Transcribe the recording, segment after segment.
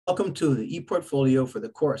Welcome to the ePortfolio for the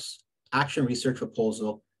course, Action Research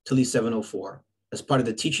Proposal TLHE 704, as part of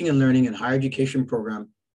the Teaching and Learning in Higher Education program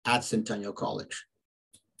at Centennial College.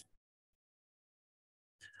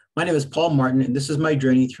 My name is Paul Martin, and this is my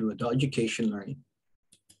journey through adult education learning.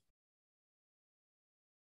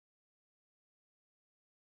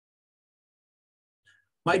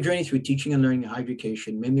 My journey through teaching and learning in higher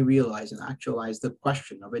education made me realize and actualize the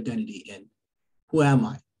question of identity in who am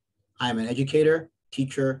I? I am an educator,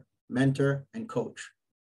 teacher, mentor, and coach.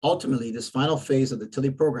 Ultimately, this final phase of the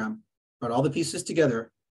TLHE program brought all the pieces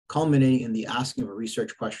together, culminating in the asking of a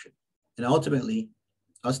research question, and ultimately,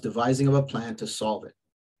 us devising of a plan to solve it.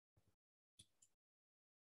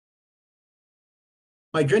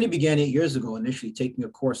 My journey began 8 years ago, initially taking a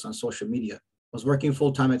course on social media. I was working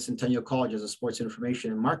full-time at Centennial College as a sports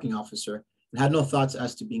information and marketing officer and had no thoughts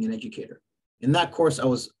as to being an educator. In that course, I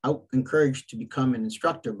was encouraged to become an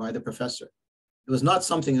instructor by the professor. It was not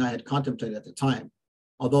something I had contemplated at the time,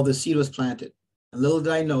 although the seed was planted. And little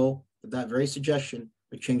did I know that very suggestion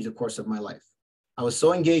would change the course of my life. I was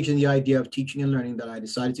so engaged in the idea of teaching and learning that I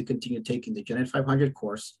decided to continue taking the Gen Ed 500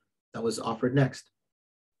 course that was offered next.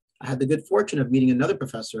 I had the good fortune of meeting another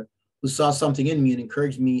professor who saw something in me and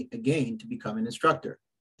encouraged me again to become an instructor.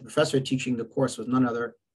 The professor teaching the course was none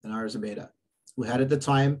other than Arzabeda, who had at the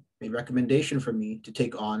time made recommendation for me to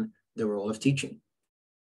take on the role of teaching.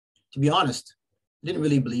 To be honest, I didn't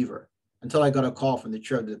really believe her until I got a call from the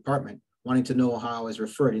chair of the department wanting to know how I was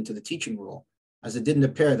referred into the teaching role, as it didn't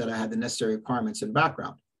appear that I had the necessary requirements and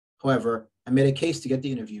background. However, I made a case to get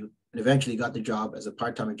the interview and eventually got the job as a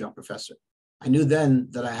part-time adjunct professor. I knew then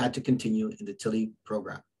that I had to continue in the TLHE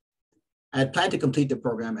program. I had planned to complete the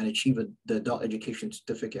program and achieve the adult education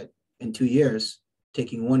certificate in 2 years,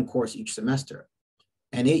 taking one course each semester.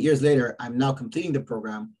 And 8 years later, I'm now completing the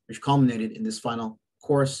program, which culminated in this final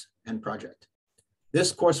course and project.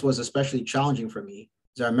 This course was especially challenging for me,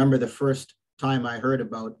 as I remember the first time I heard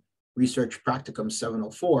about Research Practicum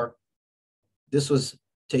 704, this was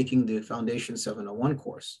taking the Foundation 701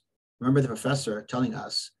 course. I remember the professor telling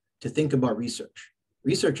us to think about research.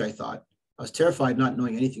 Research, I thought. I was terrified not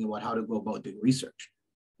knowing anything about how to go about doing research.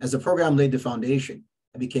 As the program laid the foundation,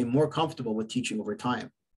 I became more comfortable with teaching over time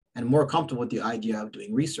and more comfortable with the idea of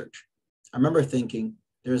doing research. I remember thinking,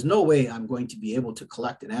 there is no way I'm going to be able to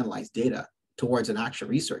collect and analyze data towards an action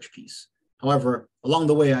research piece. However, along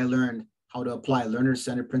the way, I learned how to apply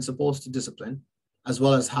learner-centered principles to discipline, as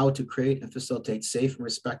well as how to create and facilitate safe and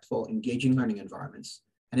respectful, engaging learning environments.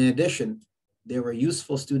 And in addition, there were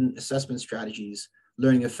useful student assessment strategies,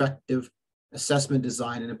 learning effective assessment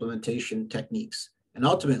design and implementation techniques. And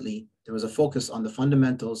ultimately, there was a focus on the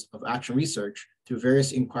fundamentals of action research through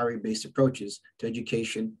various inquiry-based approaches to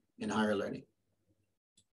education and higher learning.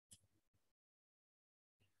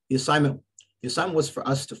 The assignment was for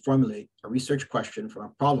us to formulate a research question for a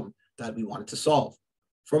problem that we wanted to solve.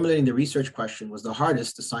 Formulating the research question was the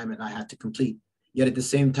hardest assignment I had to complete, yet at the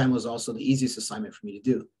same time was also the easiest assignment for me to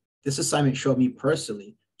do. This assignment showed me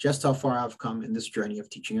personally just how far I've come in this journey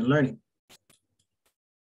of teaching and learning.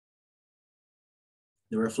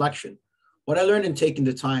 The reflection. What I learned in taking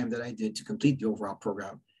the time that I did to complete the overall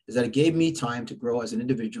program is that it gave me time to grow as an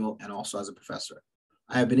individual and also as a professor.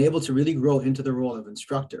 I have been able to really grow into the role of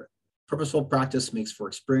instructor. Purposeful practice makes for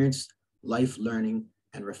experience, life learning,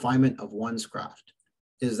 and refinement of one's craft.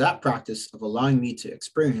 It is that practice of allowing me to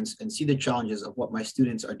experience and see the challenges of what my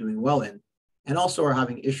students are doing well in, and also are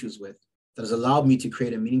having issues with, that has allowed me to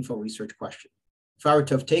create a meaningful research question. If I were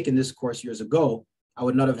to have taken this course years ago, I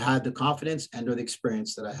would not have had the confidence and or the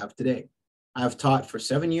experience that I have today. I have taught for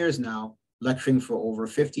 7 years now, lecturing for over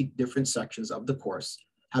 50 different sections of the course,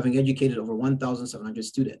 having educated over 1,700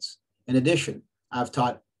 students. In addition, I have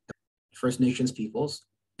taught First Nations peoples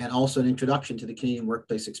and also an introduction to the Canadian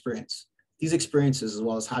workplace experience. These experiences, as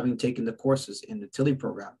well as having taken the courses in the TLHE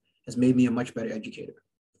program, has made me a much better educator.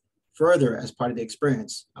 Further, as part of the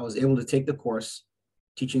experience, I was able to take the course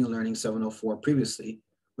Teaching and Learning 704 previously,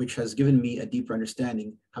 which has given me a deeper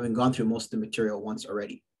understanding, having gone through most of the material once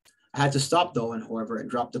already. I had to stop though, and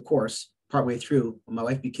drop the course partway through when my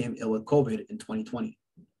wife became ill with COVID in 2020.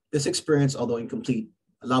 This experience, although incomplete,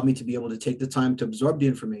 allowed me to be able to take the time to absorb the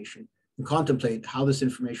information and contemplate how this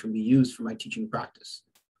information will be used for my teaching practice.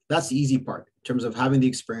 That's the easy part in terms of having the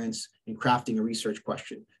experience in crafting a research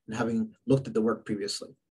question and having looked at the work previously.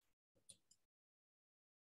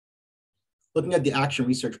 Looking at the action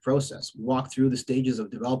research process, we walk through the stages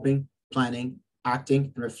of developing, planning,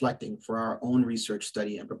 acting, and reflecting for our own research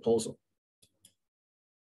study and proposal.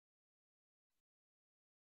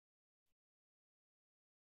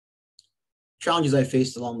 Challenges I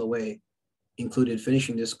faced along the way included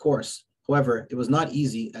finishing this course. However, it was not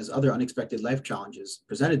easy as other unexpected life challenges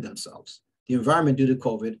presented themselves. The environment due to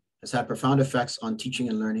COVID has had profound effects on teaching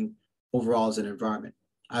and learning overall as an environment.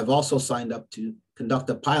 I've also signed up to conduct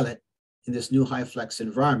a pilot in this new HighFlex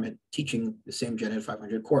environment, teaching the same Gen Ed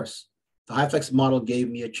 500 course. The HighFlex model gave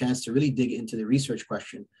me a chance to really dig into the research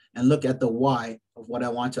question and look at the why of what I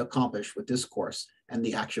want to accomplish with this course and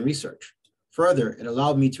the action research. Further, it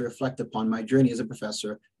allowed me to reflect upon my journey as a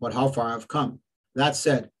professor about how far I've come. That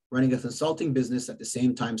said, running a consulting business at the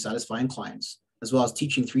same time satisfying clients, as well as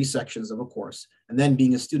teaching 3 sections of a course, and then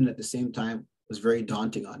being a student at the same time was very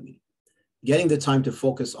daunting on me. Getting the time to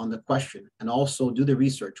focus on the question and also do the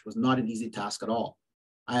research was not an easy task at all.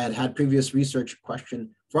 I had had previous research question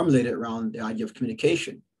formulated around the idea of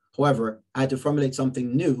communication. However, I had to formulate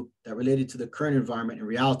something new that related to the current environment and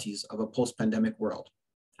realities of a post-pandemic world.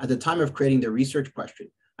 At the time of creating the research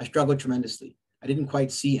question, I struggled tremendously. I didn't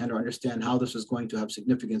quite see and or understand how this was going to have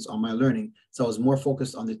significance on my learning, so I was more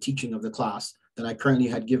focused on the teaching of the class than I currently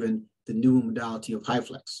had given the new modality of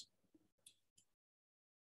HighFlex.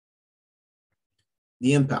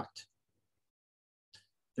 The impact.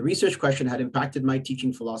 The research question had impacted my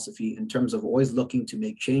teaching philosophy in terms of always looking to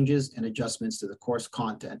make changes and adjustments to the course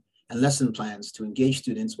content and lesson plans to engage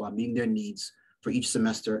students while meeting their needs for each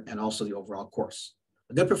semester and also the overall course.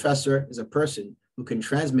 A good professor is a person who can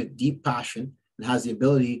transmit deep passion and has the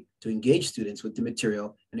ability to engage students with the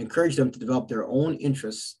material and encourage them to develop their own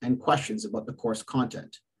interests and questions about the course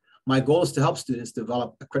content. My goal is to help students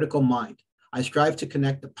develop a critical mind. I strive to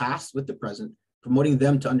connect the past with the present, promoting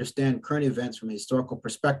them to understand current events from a historical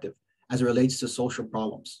perspective as it relates to social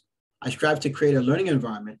problems. I strive to create a learning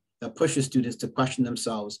environment that pushes students to question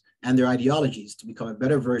themselves and their ideologies to become a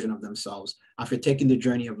better version of themselves after taking the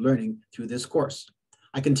journey of learning through this course.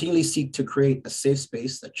 I continually seek to create a safe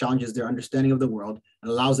space that challenges their understanding of the world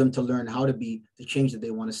and allows them to learn how to be the change that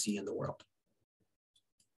they want to see in the world.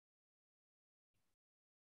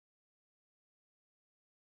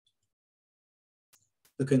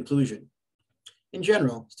 The conclusion. In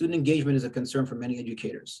general, student engagement is a concern for many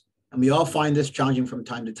educators, and we all find this challenging from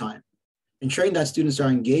time to time. Ensuring that students are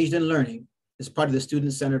engaged in learning is part of the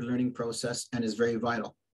student-centered learning process and is very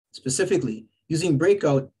vital. Specifically, using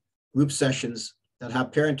breakout group sessions that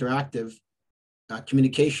have peer interactive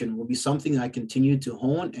communication will be something I continue to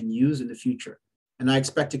hone and use in the future. And I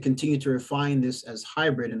expect to continue to refine this as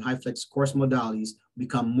hybrid and HighFlex course modalities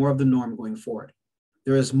become more of the norm going forward.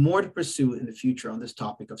 There is more to pursue in the future on this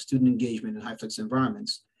topic of student engagement in HighFlex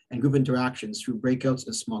environments and group interactions through breakouts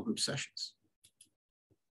and small group sessions.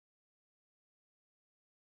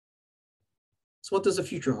 So what does the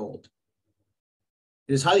future hold?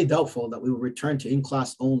 It is highly doubtful that we will return to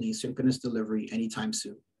in-class only synchronous delivery anytime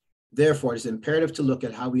soon. Therefore, it is imperative to look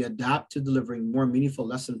at how we adapt to delivering more meaningful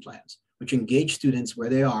lesson plans, which engage students where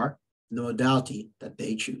they are in the modality that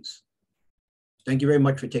they choose. Thank you very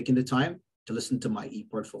much for taking the time to listen to my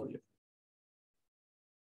ePortfolio.